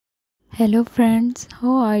Hello friends,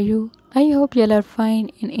 how are you? I hope you all are fine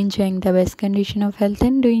and enjoying the best condition of health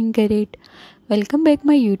and doing great. Welcome back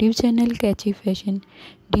my YouTube channel Catchy Fashion.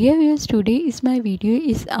 Dear viewers, today is my video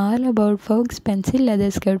is all about Faux pencil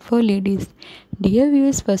leather skirt for ladies. Dear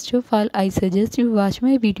viewers, first of all I suggest you watch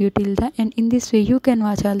my video till the end. In this way you can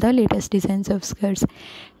watch all the latest designs of skirts.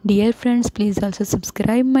 Dear friends, please also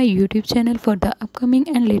subscribe my YouTube channel for the upcoming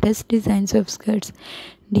and latest designs of skirts.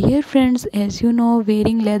 Dear friends, as you know,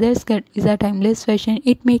 wearing leather skirt is a timeless fashion.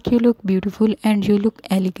 It makes you look beautiful and you look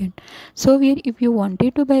elegant. So if you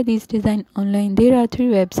wanted to buy this design online, there are three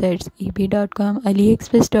websites: ebay.com,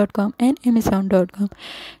 aliexpress.com and amazon.com.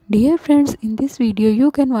 Dear friends, in this video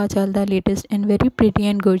you can watch all the latest and very pretty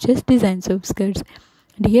and gorgeous designs of skirts.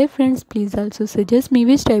 Dear friends, please also suggest me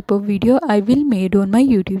which type of video I will made on my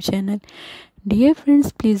YouTube channel. Dear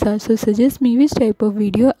friends, please also suggest me which type of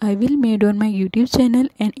video I will made on my YouTube channel,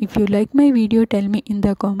 and if you like my video tell me in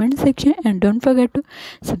the comment section, and don't forget to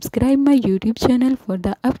subscribe my YouTube channel for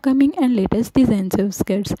the upcoming and latest designs of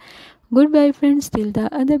skirts. Goodbye friends, till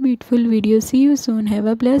the other beautiful video. See you soon. Have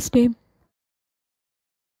a blessed day.